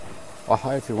Well,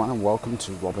 hi everyone and welcome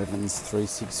to Rob Evans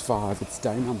 365. It's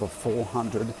day number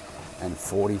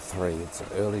 443. It's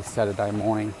early Saturday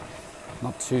morning,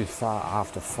 not too far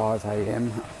after 5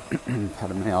 a.m.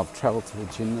 Pardon me, I've travelled to the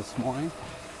gym this morning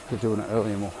to do an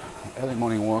early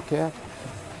morning workout.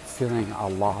 Feeling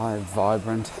alive,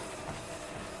 vibrant.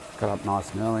 Got up nice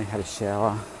and early, had a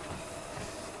shower.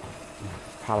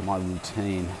 Part of my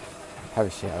routine, have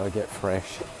a shower, get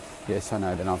fresh. Yes, I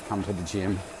know, then I've come to the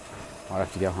gym. I'd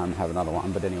have to go home and have another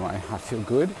one, but anyway, I feel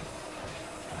good.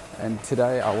 And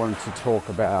today I wanted to talk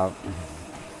about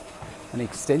an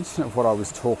extension of what I was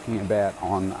talking about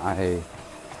on a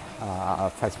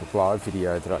Facebook Live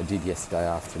video that I did yesterday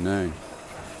afternoon.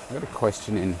 I got a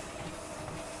question in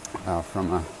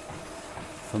from a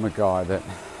guy that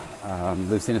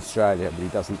lives in Australia, but he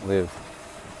doesn't live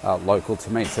local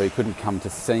to me, so he couldn't come to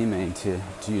see me to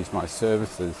use my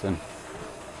services, and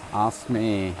asked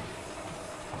me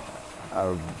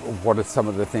what are some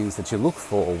of the things that you look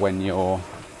for when you're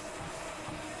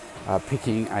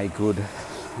picking a good,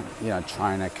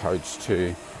 trainer, coach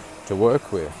to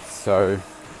work with. So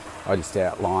I just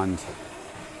outlined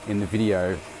in the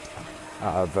video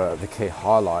the key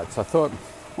highlights. I thought I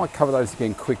might cover those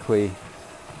again quickly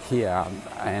here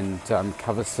and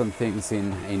cover some things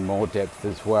in more depth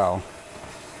as well.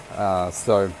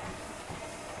 So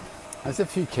there's a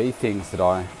few key things that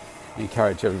I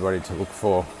encourage everybody to look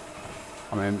for.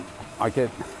 I mean, I get,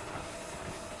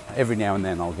 every now and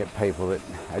then I'll get people that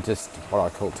are just what I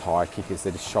call tire kickers.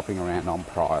 They're just shopping around on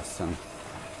price and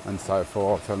so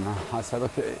forth. And I say,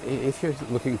 look, if you're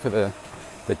looking for the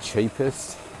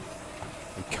cheapest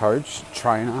coach,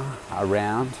 trainer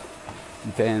around,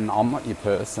 then I'm not your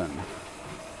person.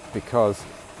 Because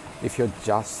if you'll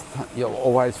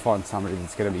always find somebody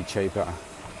that's going to be cheaper.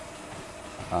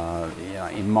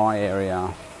 In my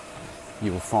area,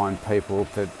 you will find people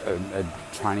that are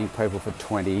training people for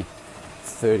 $20,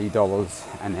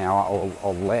 $30 an hour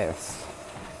or less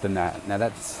than that. Now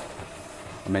there's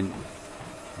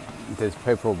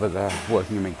people that are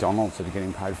working at McDonald's that are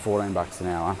getting paid $14 an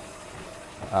hour.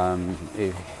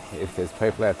 If there's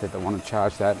people out there that want to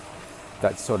charge that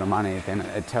sort of money, then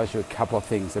it tells you a couple of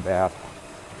things about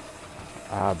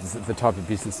the type of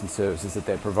business and services that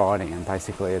they're providing, and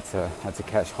basically it's a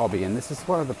cash hobby. And this is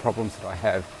one of the problems that I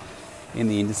have in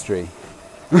the industry,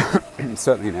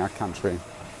 certainly in our country.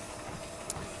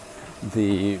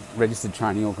 The registered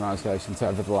training organisations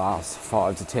over the last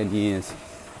 5 to 10 years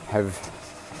have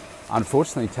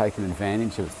unfortunately taken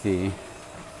advantage of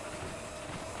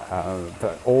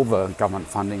all the government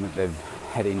funding that they've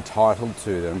had entitled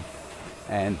to them,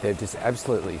 and they've just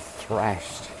absolutely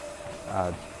thrashed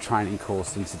training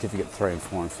course and certificate 3 and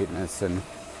 4 in fitness, and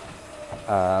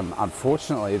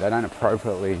unfortunately they don't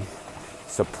appropriately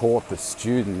support the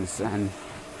students, and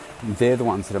they're the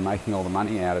ones that are making all the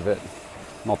money out of it,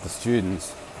 not the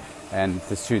students. And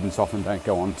the students often don't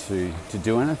go on to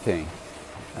do anything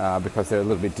because they're a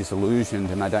little bit disillusioned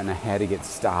and they don't know how to get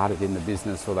started in the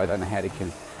business, or they don't know how to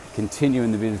continue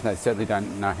in the business. They certainly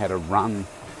don't know how to run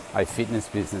a fitness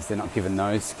business. They're not given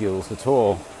those skills at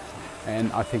all.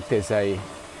 And I think there's a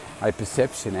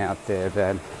perception out there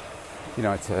that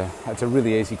it's a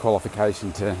really easy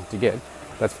qualification to get.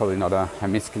 That's probably not a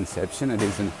misconception. It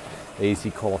is an easy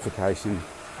qualification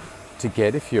to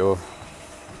get if you're,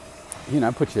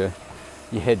 put your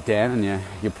head down and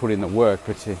you put in the work,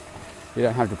 but you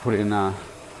don't have to put in a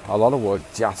lot of work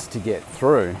just to get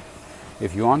through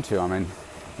if you want to. I mean,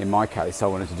 in my case, I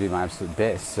wanted to do my absolute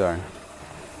best, so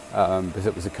because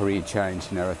it was a career change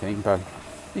and everything, but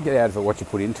you get out of it what you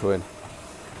put into it.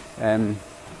 And,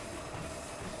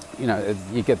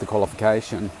 you get the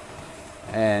qualification,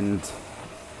 and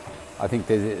I think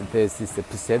there's this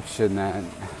perception that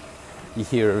you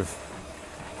hear of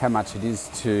how much it is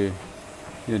to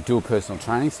do a personal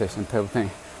training session. People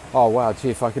think, oh wow, gee,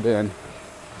 if I could earn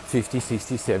 50,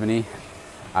 60, 70,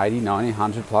 80, 90,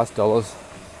 100 plus dollars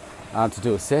to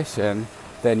do a session,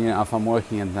 then if I'm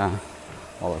working in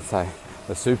let's say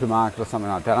the supermarket or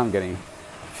something like that, I'm getting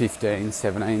 15,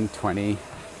 17, 20,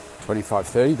 25,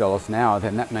 $30 an hour,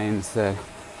 then that means that,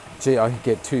 gee, I could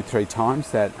get 2-3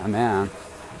 times that amount.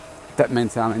 That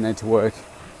means I only need to work,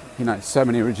 so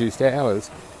many reduced hours.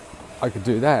 I could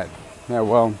do that. Now,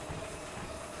 well,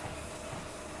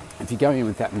 if you go in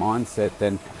with that mindset,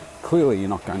 then clearly you're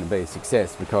not going to be a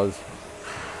success, because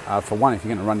for one, if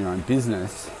you're going to run your own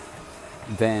business,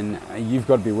 then you've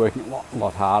got to be working a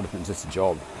lot harder than just a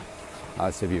job.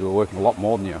 So if you were working a lot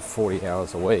more than 40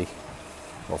 hours a week,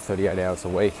 or 38 hours a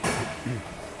week,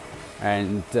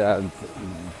 and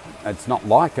it's not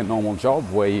like a normal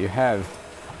job where you have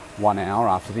 1 hour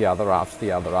after the other, after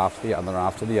the other, after the other,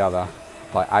 after the other,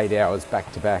 like 8 hours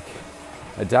back to back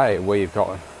a day, where you've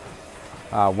got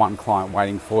one client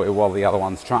waiting for you while the other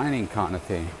one's training, kind of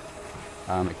thing.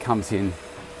 It comes in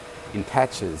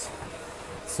patches.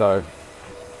 So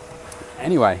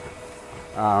anyway,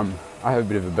 I have a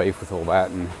bit of a beef with all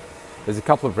that, and there's a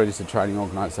couple of registered training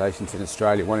organisations in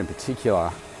Australia, one in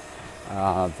particular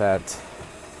that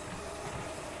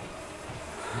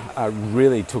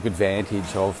really took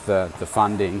advantage of the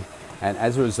funding, and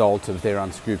as a result of their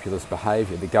unscrupulous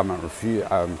behaviour, the government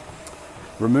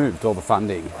removed all the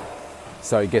funding.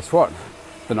 So guess what?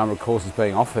 The number of courses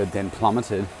being offered then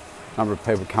plummeted. Number of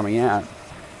people coming out,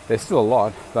 there's still a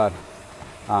lot, but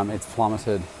it's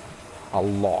plummeted a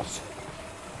lot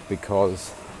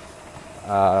because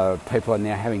people are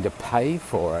now having to pay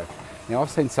for it. Now, I've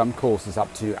seen some courses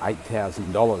up to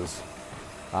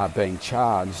 $8,000 being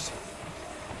charged,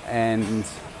 and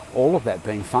all of that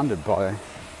being funded by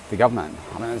the government.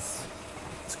 I mean, it's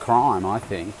crime, I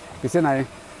think, because then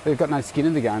they've got no skin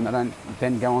in the game. They don't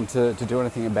then go on to do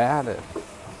anything about it,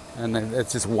 and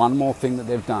it's just one more thing that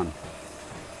they've done.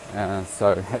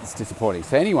 So it's disappointing.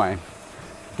 So anyway,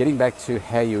 getting back to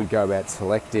how you would go about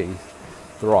selecting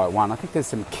the right one, I think there's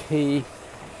some key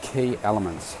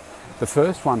elements. The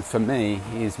first one for me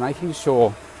is making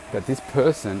sure that this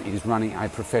person is running a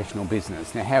professional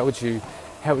business. Now, how would you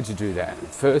do that?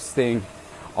 First thing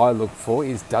I look for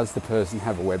is, does the person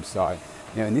have a website?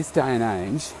 Now, in this day and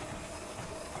age,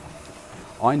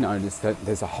 I notice that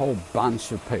there's a whole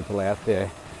bunch of people out there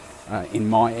in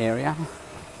my area,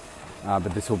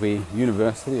 but this will be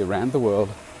universally around the world,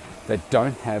 that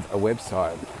don't have a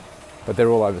website, but they're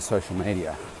all over social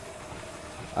media.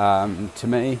 To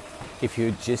me, if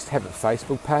you just have a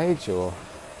Facebook page, or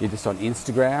you're just on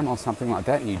Instagram or something like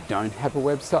that, and you don't have a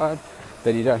website,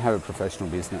 then you don't have a professional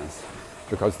business.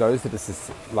 Because those that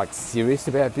are serious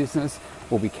about business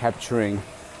will be capturing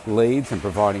leads and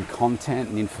providing content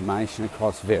and information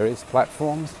across various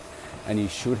platforms, and you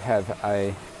should have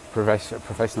a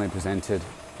professionally presented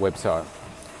website.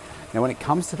 Now, when it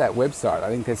comes to that website, I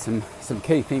think there's some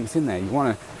key things in there. You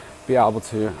want to be able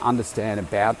to understand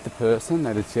about the person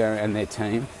that is there and their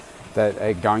team that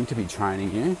are going to be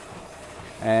training you,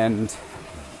 and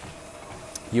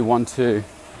you want to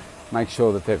make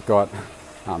sure that they've got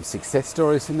success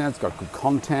stories in there, it's got good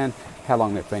content, how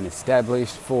long they've been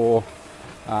established for,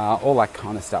 all that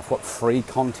kind of stuff. What free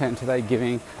content are they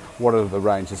giving? What are the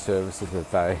range of services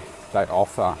that they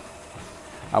offer?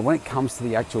 When it comes to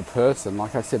the actual person,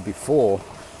 like I said before,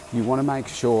 you want to make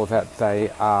sure that they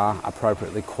are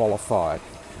appropriately qualified.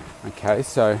 Okay,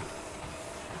 so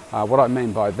what I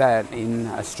mean by that, in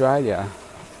Australia,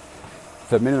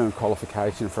 the minimum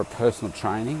qualification for a personal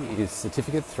training is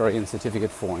Certificate 3 and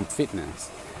Certificate 4 in fitness.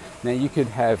 Now, you could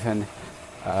have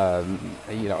a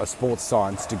sports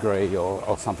science degree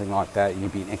or something like that.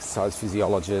 You'd be an exercise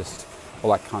physiologist,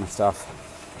 all that kind of stuff,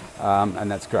 and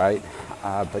that's great.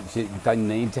 But they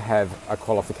need to have a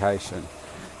qualification.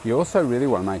 You also really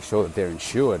want to make sure that they're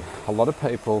insured. A lot of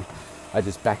people are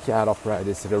just backyard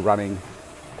operators that are running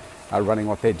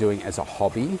what they're doing as a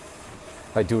hobby.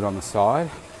 They do it on the side.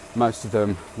 Most of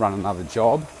them run another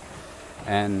job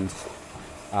and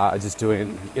are just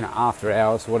doing after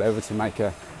hours or whatever to make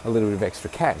a little bit of extra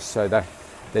cash. So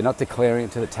they're not declaring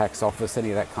it to the tax office,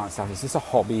 any of that kind of stuff. It's just a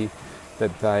hobby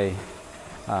that they're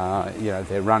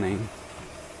running,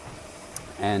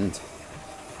 and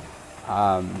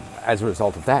as a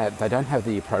result of that, they don't have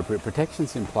the appropriate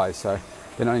protections in place. So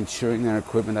they're not insuring their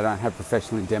equipment, they don't have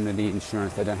professional indemnity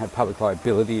insurance, they don't have public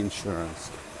liability insurance,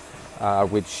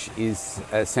 which is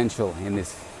essential in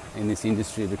this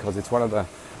industry, because it's one of the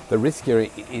riskier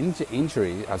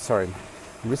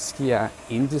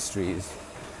industries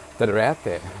that are out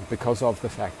there, because of the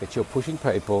fact that you're pushing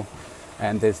people,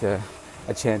 and there's a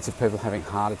chance of people having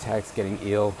heart attacks, getting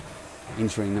ill,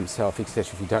 injuring themselves,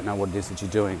 etc., if you don't know what it is that you're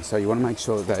doing. So you want to make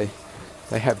sure that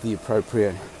they have the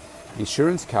appropriate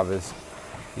insurance covers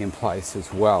in place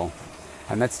as well.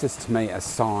 And that's just, to me, a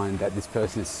sign that this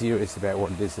person is serious about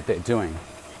what it is that they're doing.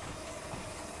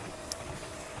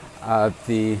 I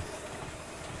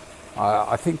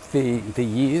think the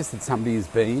years that somebody has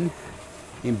been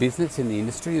in business, in the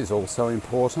industry, is also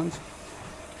important.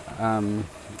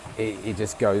 It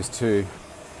just goes to,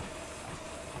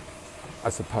 I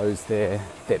suppose, their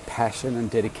passion and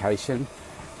dedication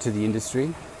to the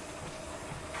industry.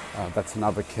 That's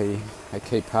another key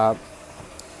part.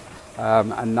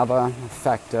 Another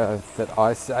factor that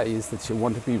I say is that you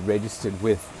want to be registered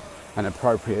with an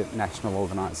appropriate national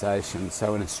organisation.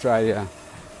 So in Australia,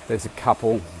 there's a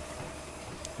couple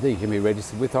that you can be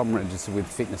registered with. I'm registered with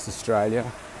Fitness Australia.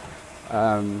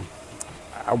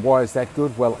 Why is that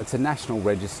good? Well, it's a national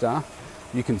register.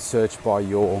 you can search by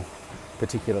your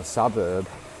particular suburb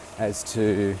as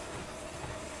to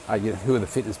who are the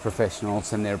fitness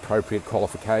professionals and their appropriate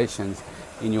qualifications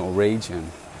in your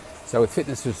region. So with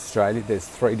Fitness Australia, there's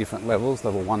 3 different levels,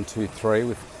 level 1, 2, 3,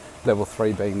 with level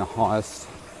 3 being the highest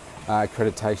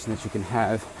accreditation that you can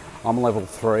have. I'm level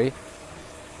 3.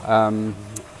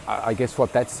 I guess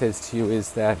what that says to you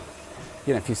is that,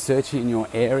 if you're searching in your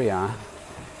area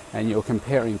and you're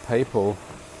comparing people,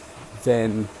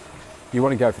 then you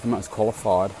want to go for the most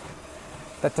qualified.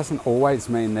 That doesn't always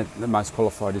mean that the most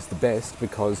qualified is the best,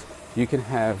 because you can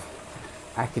have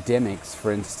academics,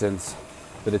 for instance,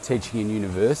 that are teaching in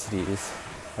universities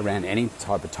around any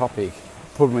type of topic,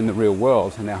 put them in the real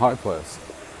world and they're hopeless.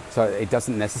 So it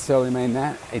doesn't necessarily mean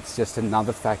that. It's just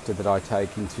another factor that I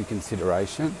take into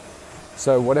consideration.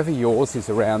 So whatever yours is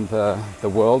around the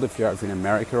world, if you're over in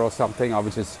America or something, I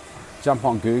would just jump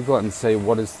on Google and see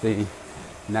what is the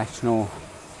National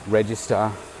Register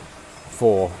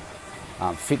for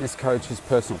fitness coaches,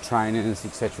 personal trainers,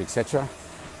 etc.,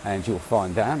 and you'll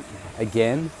find that.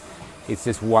 Again, it's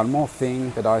just one more thing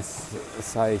that I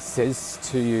say says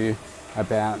to you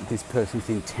about this person's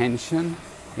intention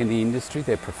in the industry,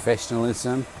 their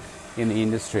professionalism in the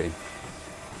industry.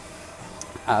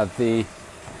 The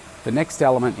next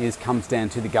element comes down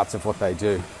to the guts of what they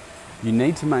do. You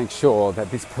need to make sure that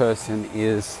this person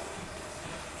is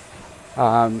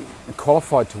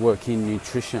qualified to work in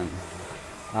nutrition.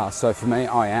 So for me,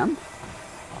 I am.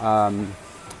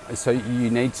 So you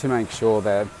need to make sure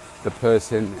that the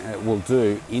person will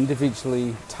do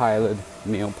individually tailored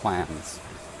meal plans.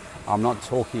 I'm not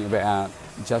talking about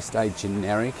just a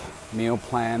generic meal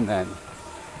plan that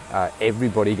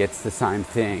everybody gets the same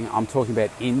thing. I'm talking about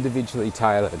individually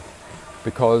tailored,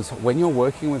 because when you're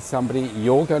working with somebody,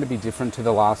 you're going to be different to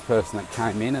the last person that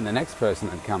came in and the next person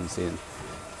that comes in.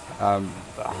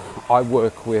 I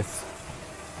work with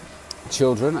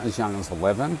children as young as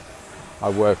 11. I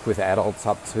work with adults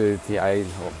up to the age,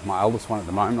 or my eldest one at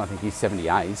the moment, I think he's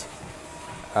 78.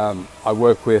 I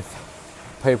work with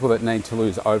people that need to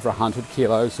lose over 100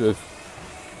 kilos of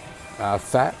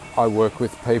fat. I work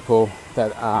with people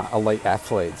that are elite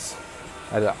athletes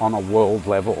on a world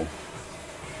level.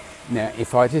 Now,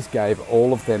 if I just gave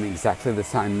all of them exactly the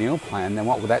same meal plan, then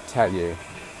what would that tell you?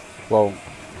 Well,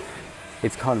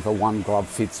 it's kind of a one glove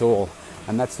fits all.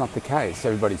 And that's not the case.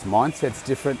 Everybody's mindset's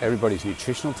different. Everybody's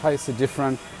nutritional tastes are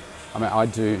different. I mean, I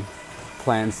do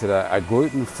plans that are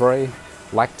gluten-free,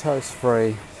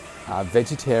 lactose-free,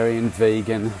 vegetarian,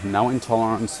 vegan, no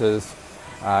intolerances,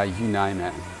 you name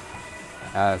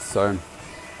it. So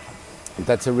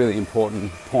that's a really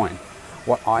important point.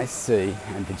 What I see,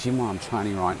 and the gym where I'm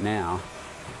training right now,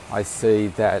 I see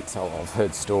that I've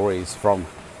heard stories from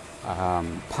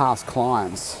past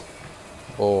clients,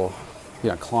 or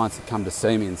clients that come to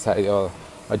see me and say, oh,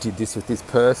 I did this with this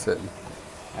person,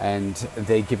 and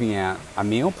they're giving out a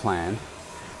meal plan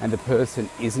and the person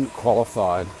isn't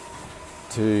qualified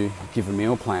to give a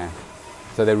meal plan.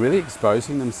 So they're really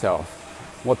exposing themselves.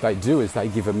 What they do is they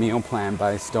give a meal plan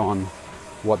based on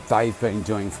what they've been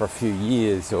doing for a few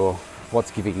years or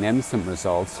what's giving them some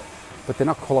results, but they're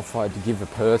not qualified to give a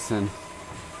person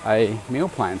a meal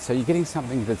plan. So you're getting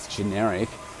something that's generic.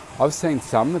 I've seen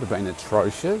some that have been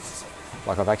atrocious.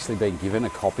 Like, I've actually been given a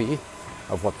copy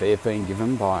of what they've been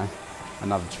given by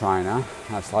another trainer.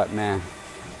 And it's like, man,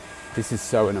 this is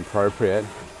so inappropriate.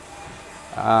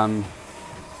 And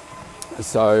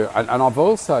I've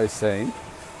also seen,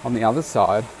 on the other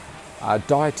side,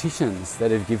 dietitians that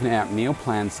have given out meal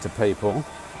plans to people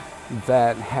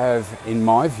that have, in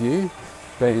my view,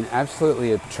 been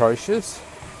absolutely atrocious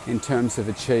in terms of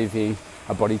achieving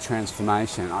a body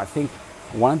transformation. I think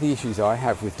one of the issues I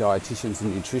have with dietitians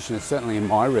and nutritionists, certainly in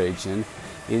my region,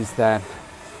 is that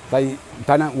they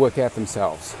don't work out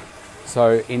themselves.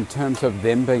 So in terms of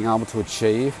them being able to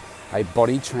achieve a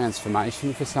body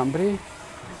transformation for somebody,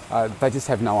 they just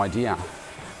have no idea.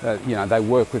 They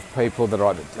work with people that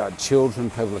are either children,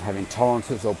 people that have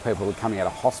intolerances, or people that are coming out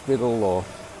of hospital, or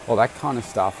all that kind of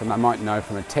stuff, and they might know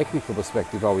from a technical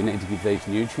perspective, oh, we need to give these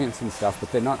nutrients and stuff,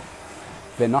 but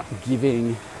they're not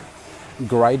giving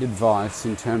great advice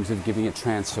in terms of giving a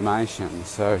transformation.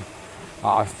 So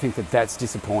I think that that's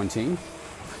disappointing.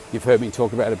 You've heard me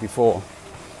talk about it before.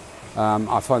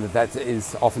 I find that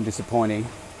is often disappointing.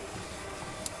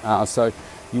 So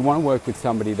you want to work with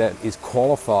somebody that is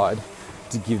qualified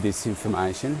to give this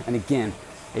information. And again,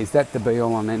 is that the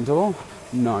be-all and end-all?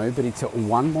 No, but it's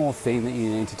one more thing that you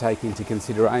need to take into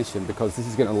consideration, because this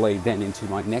is going to lead then into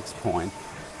my next point,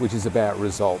 which is about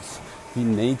results. You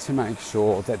need to make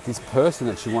sure that this person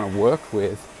that you want to work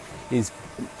with is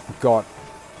got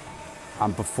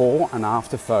before and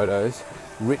after photos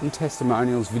written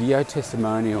testimonials, video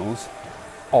testimonials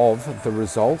of the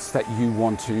results that you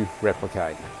want to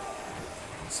replicate.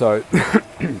 So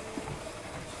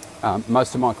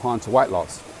most of my clients are weight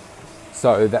loss.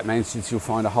 So that means you'll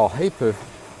find a whole heap of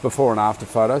before and after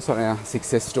photos on our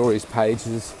success stories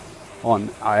pages on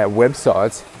our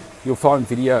websites. You'll find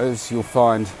videos, you'll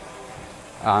find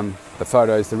the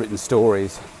photos, the written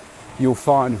stories. You'll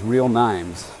find real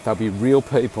names. They'll be real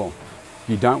people.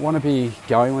 You don't want to be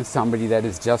going with somebody that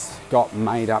has just got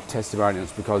made up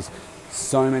testimonials, because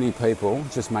so many people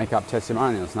just make up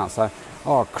testimonials and they'll say,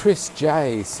 oh, Chris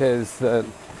J says that,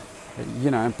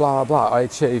 you know, blah, blah, blah, I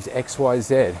achieved X, Y,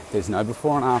 Z. There's no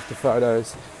before and after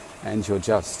photos, and you're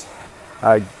just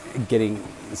getting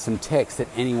some text that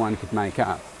anyone could make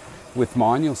up. With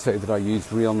mine, you'll see that I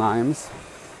use real names.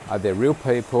 They're real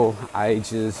people,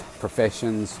 ages,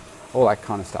 professions, all that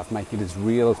kind of stuff. Make it as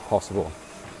real as possible.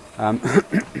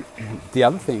 The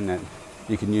other thing that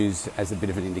you can use as a bit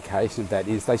of an indication of that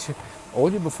is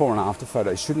all your before and after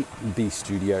photos shouldn't be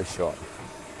studio shot,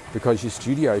 because your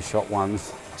studio shot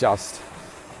ones just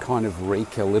kind of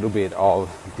reek a little bit of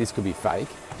this could be fake,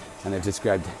 and they've just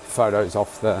grabbed photos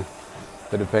off that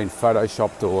have been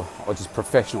photoshopped or just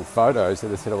professional photos that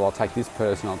they said, oh, I'll take this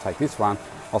person, I'll take this one,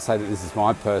 I'll say that this is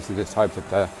my person, just hope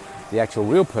that the actual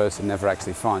real person never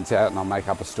actually finds out, and I'll make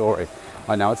up a story.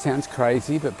 I know it sounds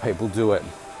crazy, but people do it.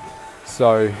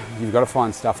 So you've got to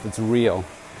find stuff that's real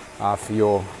for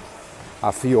your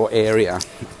area.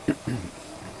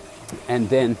 And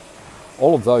then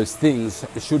all of those things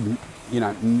should,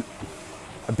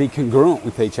 be congruent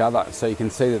with each other. So you can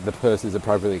see that the person is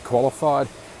appropriately qualified.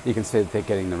 You can see that they're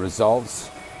getting the results.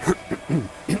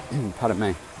 Pardon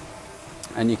me.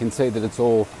 And you can see that it's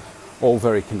all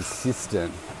very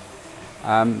consistent.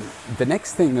 The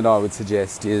next thing that I would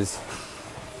suggest is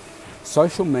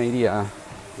social media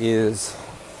is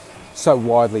so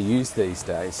widely used these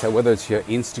days. So whether it's your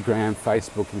Instagram,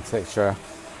 Facebook, etc.,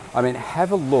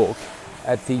 have a look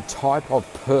at the type of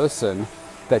person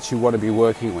that you want to be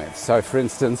working with. So for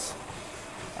instance,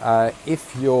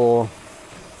 if you're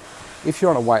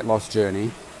on a weight loss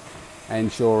journey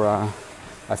and you're a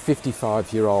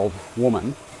 55-year-old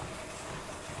woman,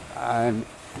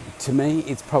 to me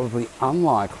it's probably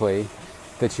unlikely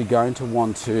that you're going to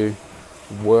want to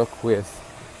work with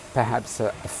perhaps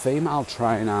a female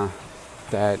trainer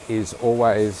that is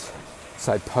always,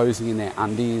 say, posing in their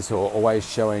undies, or always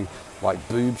showing like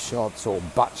boob shots or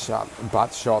butt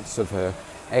shots of her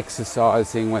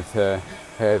exercising with her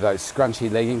those scrunchy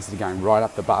leggings that are going right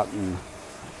up the butt, and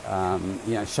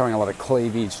showing a lot of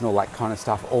cleavage and all that kind of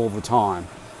stuff all the time.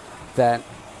 That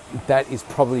is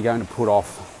probably going to put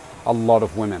off a lot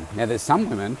of women. Now, there's some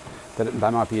women that they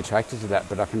might be attracted to that,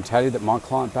 but I can tell you that my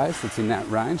client base that's in that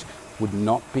range would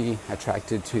not be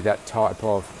attracted to that type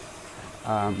of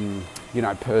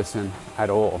person at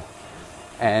all.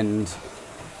 And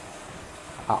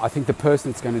I think the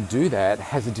person that's going to do that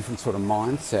has a different sort of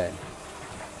mindset,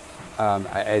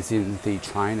 as in the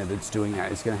trainer that's doing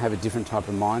that is going to have a different type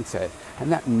of mindset,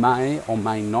 and that may or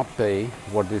may not be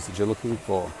what it is that you're looking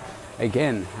for.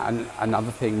 Again,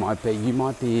 another thing might be you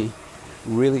might be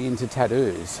really into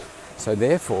tattoos. So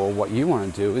therefore, what you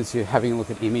want to do is you're having a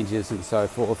look at images and so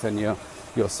forth, and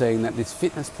you're seeing that this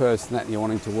fitness person that you're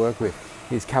wanting to work with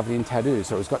is covered in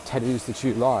tattoos, or has got tattoos that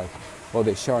you like, or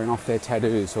they're showing off their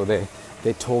tattoos, or they're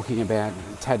talking about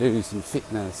tattoos and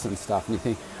fitness and stuff, and you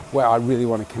think, well, I really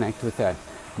want to connect with that.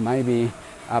 Maybe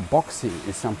boxing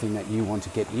is something that you want to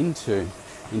get into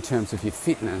in terms of your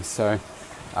fitness. So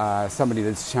somebody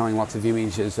that's showing lots of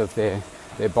images of their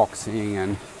boxing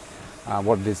and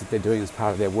what it is that they're doing as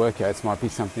part of their workouts might be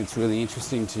something that's really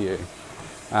interesting to you.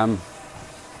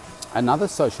 Another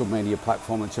social media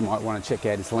platform that you might want to check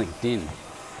out is LinkedIn.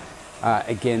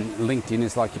 Again, LinkedIn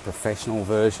is like your professional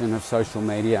version of social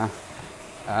media.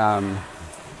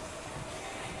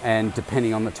 And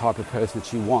depending on the type of person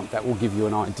that you want, that will give you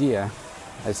an idea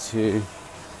as to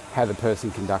how the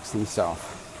person conducts themselves.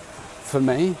 For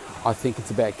me, I think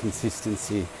it's about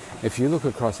consistency. If you look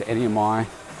across any of my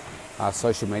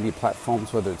social media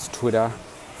platforms, whether it's Twitter,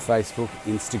 Facebook,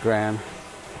 Instagram,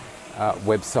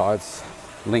 websites,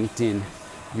 LinkedIn,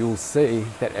 you'll see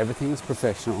that everything is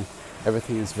professional,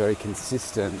 everything is very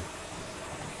consistent,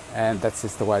 and that's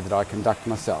just the way that I conduct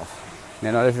myself.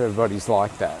 Now, not everybody's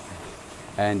like that,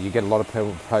 and you get a lot of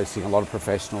people posting a lot of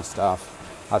professional stuff,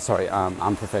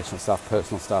 unprofessional stuff,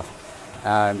 personal stuff.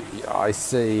 I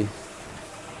see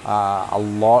a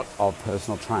lot of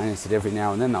personal trainers that every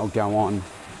now and then they'll go on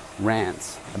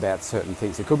rants about certain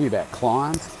things. It could be about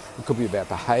clients, it could be about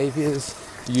behaviours,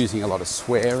 using a lot of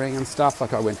swearing and stuff.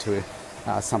 Like I went to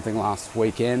something last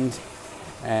weekend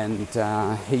and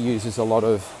he uses a lot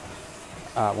of,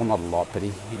 well, not a lot, but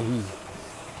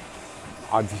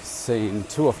I've seen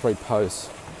 2 or 3 posts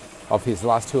of his,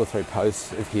 last 2 or 3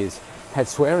 posts of his had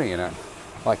swearing in it,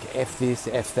 like F this,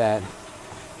 F that.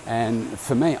 And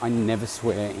for me, I never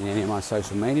swear in any of my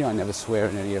social media. I never swear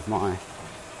in any of my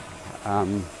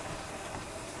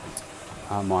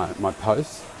my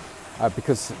posts,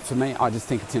 because for me, I just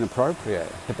think it's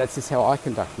inappropriate. But that's just how I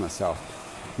conduct myself.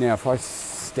 Now, if I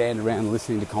stand around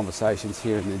listening to conversations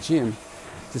here in the gym,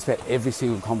 just about every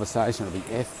single conversation will be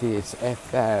F this,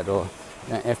 F that, or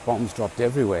F-bombs dropped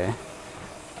everywhere.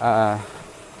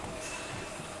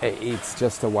 It's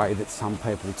just a way that some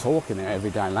people talk in their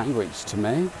everyday language. To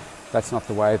me, that's not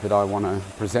the way that I want to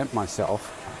present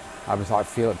myself, because I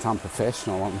feel it's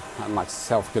unprofessional and like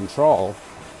self-control,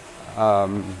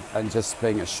 and just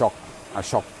being a shock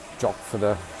jock for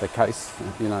the case,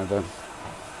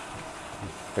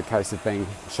 the case of being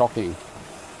shocking.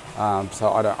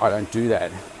 So I don't do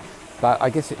that. But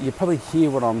I guess you probably hear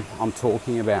what I'm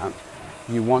talking about.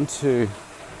 You want to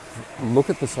look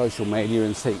at the social media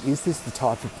and see, is this the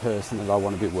type of person that I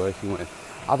want to be working with?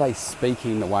 Are they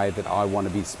speaking the way that I want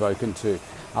to be spoken to?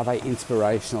 Are they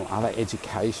inspirational? Are they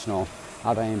educational?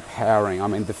 Are they empowering? I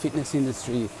mean, the fitness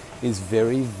industry is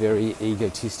very, very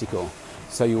egotistical.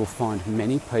 So you will find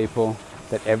many people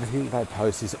that everything they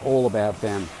post is all about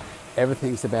them.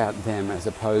 Everything's about them, as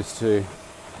opposed to,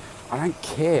 I don't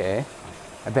care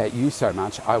about you so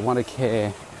much. I want to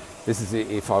care, this is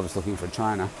if I was looking for a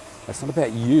trainer, it's not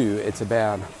about you, it's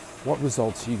about what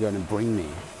results are you going to bring me.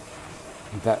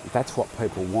 That's what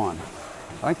people want.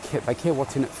 I don't care, they care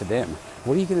what's in it for them.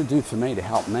 What are you going to do for me to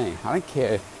help me? I don't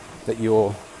care that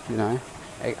you're,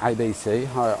 ABC.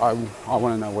 I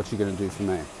want to know what you're going to do for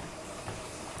me.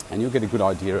 And you'll get a good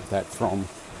idea of that from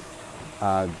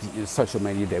social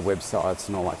media, their websites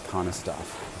and all that kind of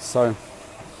stuff. So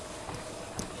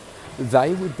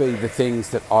they would be the things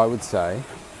that I would say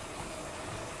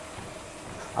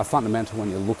are fundamental when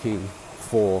you're looking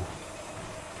for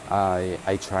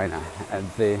a trainer.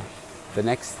 And the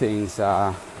next things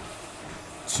are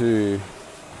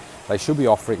they should be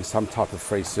offering some type of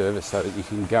free service so that you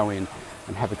can go in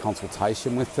and have a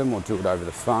consultation with them, or do it over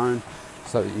the phone,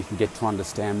 so that you can get to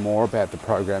understand more about the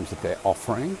programs that they're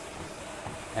offering.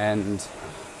 And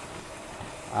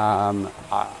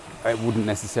it wouldn't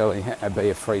necessarily be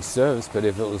a free service, but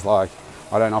if it was like,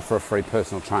 I don't offer a free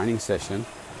personal training session,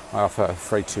 I offer a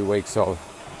free 2 weeks of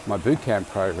my bootcamp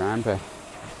program, but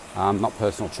not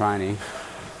personal training.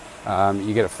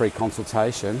 You get a free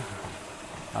consultation,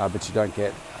 but you don't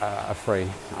get a free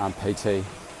PT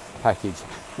package.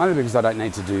 Mainly because I don't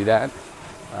need to do that,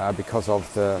 because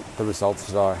of the results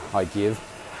that I give.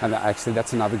 And actually,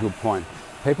 that's another good point.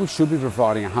 People should be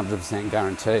providing 100%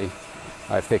 guarantee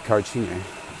if they're coaching you.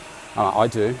 I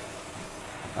do.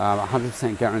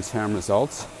 100% guarantee on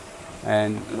results.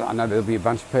 And I know there'll be a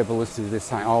bunch of people listening to this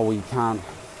saying, oh, well, you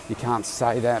can't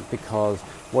say that, because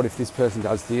what if this person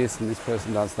does this and this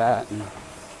person does that and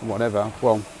whatever.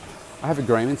 Well, I have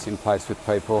agreements in place with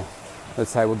people that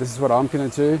say, well, this is what I'm going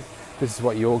to do, this is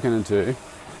what you're going to do,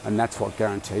 and that's what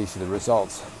guarantees you the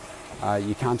results.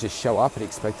 You can't just show up and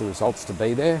expect the results to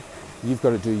be there. You've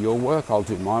got to do your work, I'll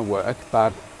do my work,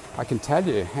 but I can tell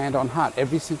you, hand on heart,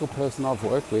 every single person I've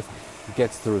worked with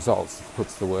gets the results,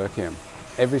 puts the work in.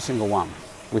 Every single one,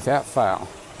 without fail.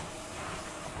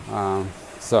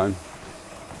 So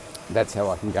that's how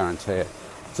I can guarantee it.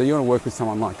 So you want to work with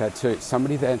someone like that too,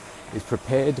 somebody that is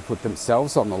prepared to put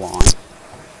themselves on the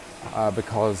line,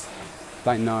 because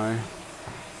they know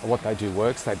what they do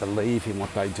works, they believe in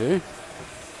what they do,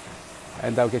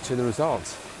 and they'll get you the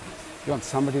results. You want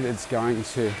somebody that's going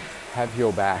to have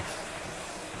your back.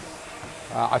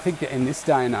 I think that in this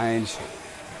day and age,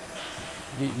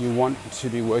 you want to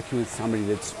be working with somebody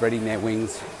that's spreading their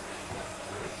wings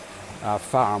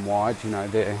far and wide.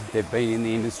 They've been in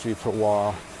the industry for a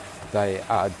while. They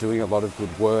are doing a lot of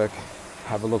good work.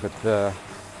 Have a look at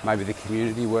maybe the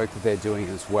community work that they're doing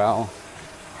as well.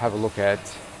 Have a look at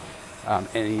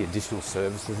any additional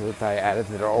services that they added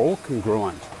that are all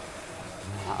congruent.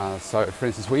 So, for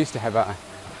instance, we used to have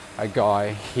a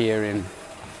guy here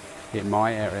in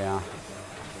my area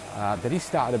that he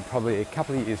started probably a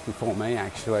couple of years before me,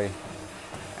 actually,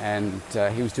 and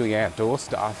he was doing outdoor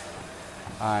stuff.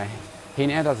 He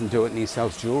now doesn't do it, and he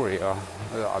sells jewellery, or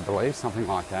I believe something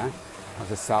like that,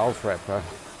 as a sales rep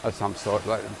of some sort.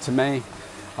 Like, to me,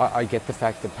 I get the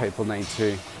fact that people need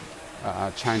to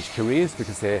change careers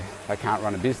because they can't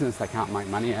run a business, they can't make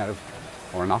money out of,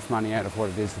 or enough money out of what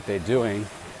it is that they're doing,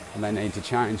 and they need to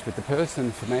change. But the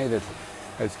person, for me, that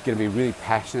is going to be really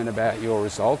passionate about your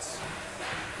results,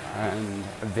 and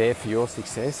there for your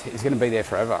success is going to be there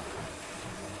forever.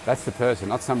 That's the person,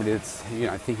 not somebody that's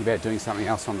thinking about doing something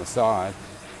else on the side.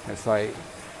 It's like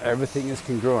everything is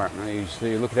congruent.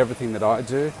 You look at everything that I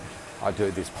do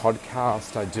this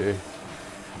podcast,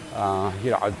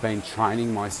 I've been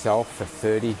training myself for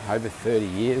over 30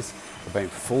 years. I've been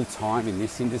full-time in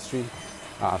this industry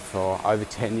for over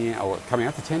 10 years, or coming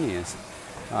up to 10 years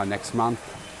next month.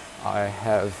 I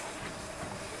have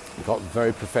got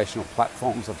very professional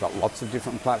platforms. I've got lots of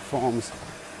different platforms.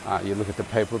 You look at the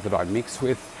people that I mix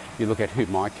with, you look at who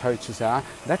my coaches are.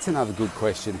 That's another good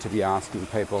question to be asking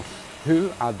people.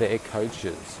 Who are their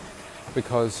coaches?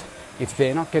 Because if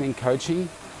they're not getting coaching,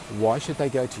 why should they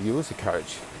go to you as a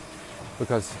coach?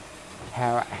 Because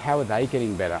how are they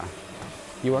getting better?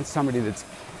 You want somebody that's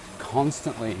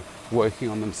constantly working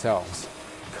on themselves,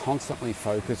 constantly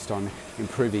focused on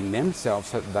improving themselves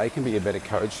so that they can be a better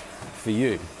coach for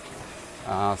you.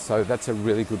 So that's a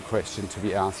really good question to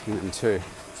be asking them too.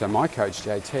 So my coach,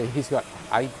 JT, he's got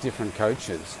 8 different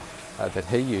coaches that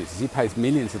he uses. He pays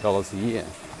millions of dollars a year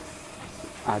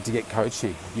to get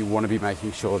coaching. You want to be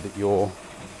making sure that your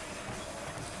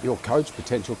coach,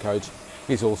 potential coach,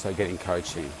 is also getting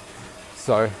coaching.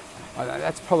 So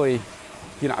that's probably,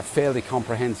 a fairly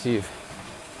comprehensive,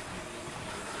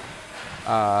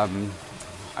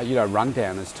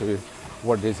 rundown as to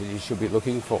what it is that you should be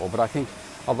looking for. But I think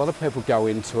a lot of people go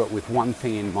into it with one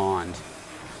thing in mind.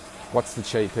 What's the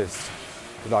cheapest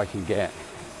that I can get?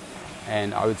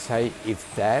 And I would say if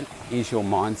that is your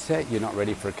mindset, you're not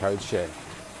ready for a coach yet,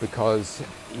 because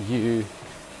you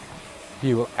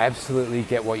will absolutely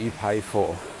get what you pay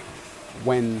for.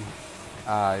 When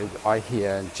I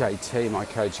hear JT, my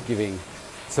coach, giving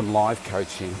some live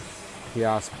coaching, he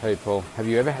asks people, have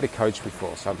you ever had a coach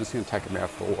before? So I'm just going to take a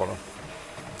mouthful of water.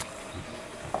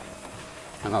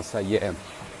 And I'll say, yeah.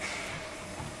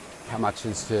 How much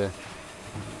did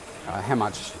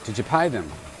you pay them?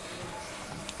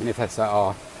 And if they say,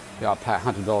 I pay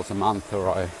 $100 a month, or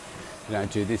I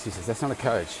do this, he says, that's not a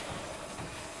coach.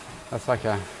 That's like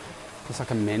a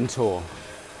mentor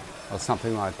or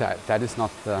something like that. That's not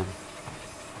the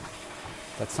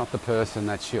person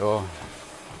that's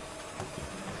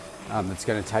that's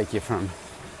going to take you from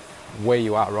where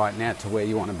you are right now to where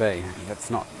you want to be. That's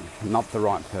not the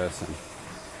right person.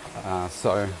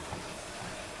 So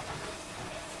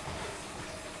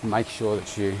make sure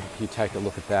that you take a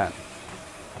look at that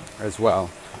as well.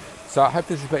 So I hope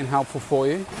this has been helpful for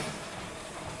you.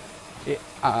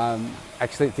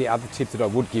 Actually, the other tip that I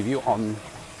would give you on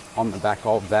the back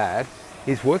of that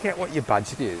is work out what your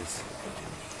budget is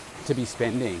to be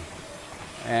spending.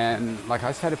 And like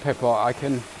I say to people, I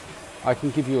can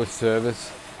give you a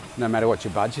service no matter what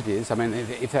your budget is. I mean,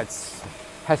 if that's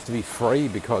has to be free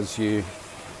because you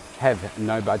have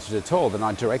no budget at all, then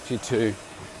I direct you to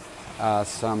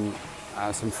some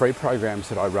free programs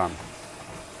that I run.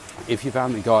 If you've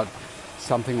only got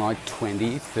something like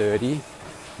 $20, $30,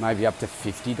 maybe up to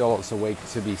 $50 a week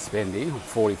to be spending, or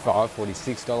 $45,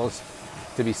 $46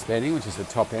 to be spending, which is the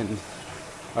top end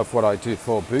of what I do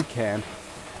for boot camp,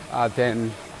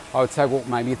 then I would say, well,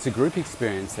 maybe it's a group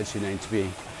experience that you need to be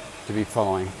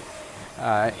following.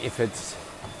 If it's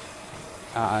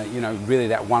really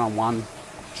that one-on-one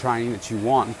training that you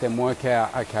want, then work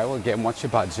out, okay, well, again, what's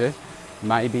your budget?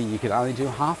 Maybe you could only do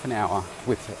half an hour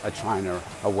with a trainer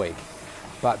a week,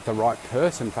 but the right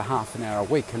person for half an hour a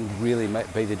week can really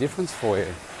be the difference for you.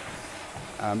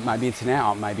 Maybe it's an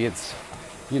hour, maybe it's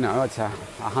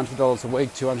 $100 a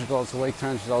week, $200 a week,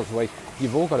 $300 a week.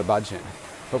 You've all got a budget,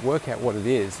 but work out what it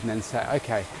is and then say,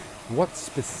 okay, what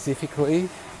specifically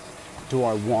do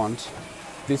I want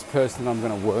this person I'm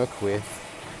going to work with?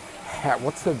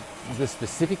 What's the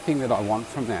specific thing that I want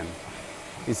from them?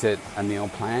 Is it a meal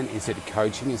plan? Is it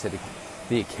coaching? Is it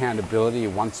the accountability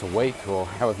once a week or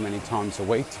however many times a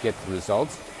week to get the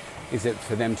results? Is it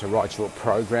for them to write you a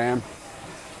program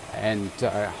and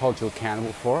hold you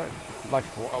accountable for it? Like,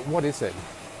 what is it?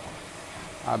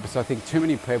 So I think too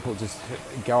many people just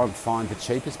go and find the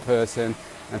cheapest person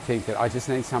and think that I just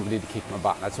need somebody to kick my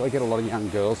butt. That's why I get a lot of young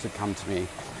girls that come to me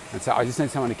and say, I just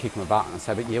need someone to kick my butt. And I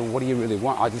say, but yeah, well, what do you really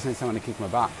want? I just need someone to kick my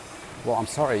butt. Well, I'm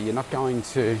sorry, you're not going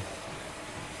to...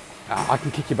 I can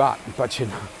kick your butt, but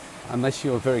unless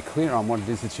you're very clear on what it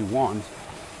is that you want,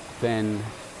 then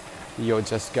you're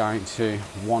just going to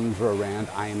wander around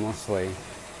aimlessly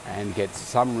and get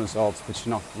some results, but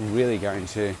you're not really going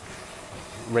to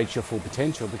reach your full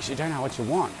potential because you don't know what you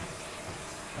want.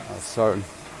 So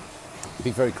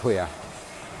be very clear.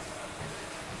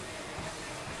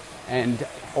 And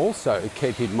also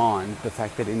keep in mind the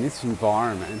fact that in this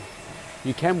environment,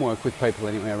 you can work with people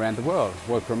anywhere around the world,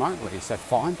 work remotely. So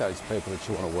find those people that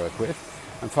you want to work with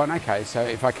and find, okay, so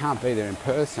if I can't be there in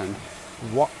person,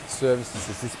 what services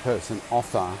does this person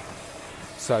offer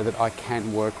so that I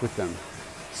can work with them?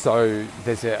 So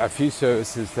there's a few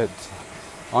services that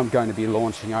I'm going to be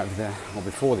launching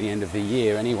before the end of the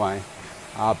year anyway,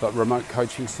 but remote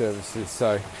coaching services.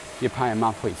 So you pay a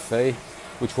monthly fee,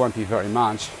 which won't be very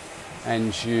much,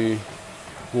 and you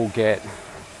will get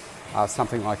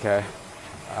something like a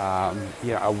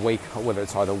week, whether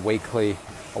it's either weekly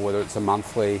or whether it's a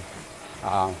monthly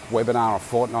webinar or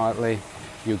fortnightly.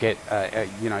 You get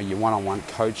your one-on-one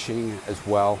coaching as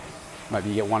well. Maybe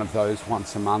you get one of those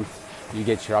once a month. You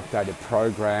get your updated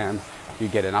program. You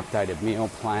get an updated meal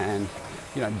plan.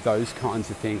 Those kinds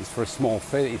of things for a small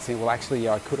fee. You think, well, actually,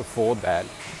 I could afford that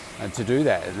to do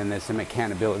that. And then there's some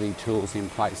accountability tools in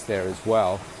place there as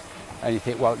well. And you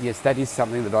think, well, yes, that is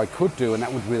something that I could do, and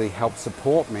that would really help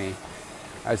support me,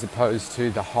 as opposed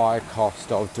to the higher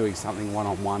cost of doing something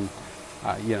one-on-one,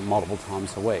 multiple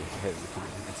times a week.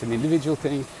 It's an individual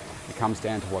thing. It comes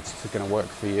down to what's going to work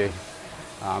for you.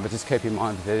 But just keep in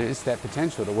mind that there is that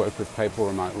potential to work with people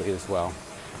remotely as well.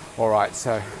 All right,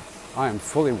 so I am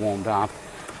fully warmed up.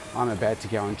 I'm about to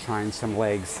go and train some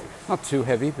legs. Not too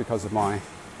heavy because of my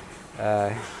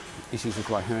issues with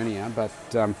my hernia, but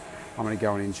I'm going to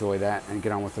go and enjoy that and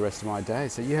get on with the rest of my day.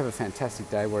 So you have a fantastic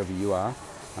day wherever you are,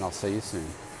 and I'll see you soon.